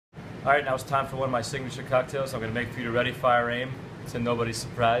Alright, now it's time for one of my signature cocktails. I'm going to make for you the Ready, Fire, Aim. It's a nobody's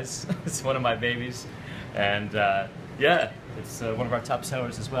surprise. It's one of my babies. And yeah, it's one of our top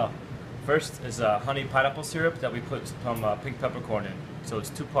sellers as well. First is honey pineapple syrup that we put some pink peppercorn in. So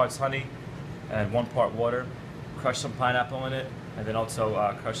it's 2 parts honey and 1 part water. Crush some pineapple in it, and then also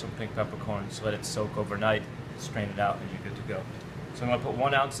crush some pink peppercorn. Just let it soak overnight, strain it out, and you're good to go. So I'm going to put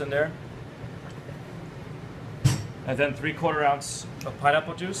 1 ounce in there. And then 3/4 ounce of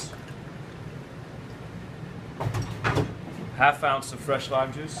pineapple juice. 1/2 ounce of fresh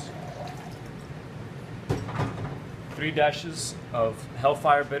lime juice. 3 dashes of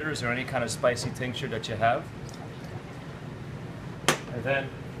Hellfire bitters or any kind of spicy tincture that you have. And then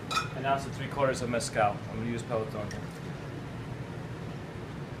 1 ounce and 3/4 of mezcal. I'm going to use Peloton here.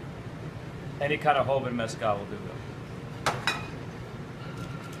 Any kind of Joven mezcal will do though.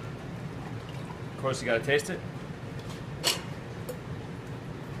 Of course, you got to taste it.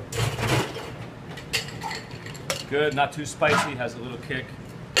 Good, not too spicy, has a little kick.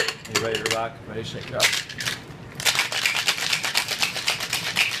 You're ready to rock, ready to shake it up.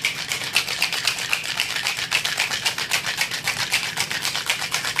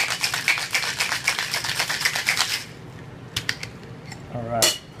 All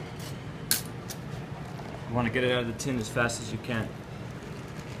right. You want to get it out of the tin as fast as you can,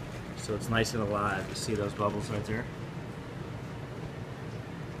 so it's nice and alive. You see those bubbles right there?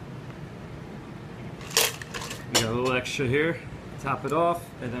 We got a little extra here. Top it off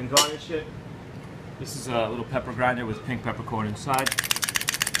and then garnish it. This is a little pepper grinder with pink peppercorn inside.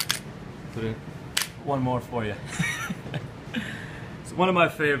 Put in 1 more for you. It's one of my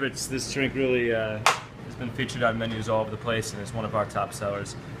favorites. This drink really has been featured on menus all over the place, and it's one of our top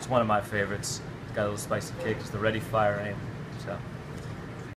sellers. It's one of my favorites. It's got a little spicy kick. It's the Ready, Fire, Aim. So.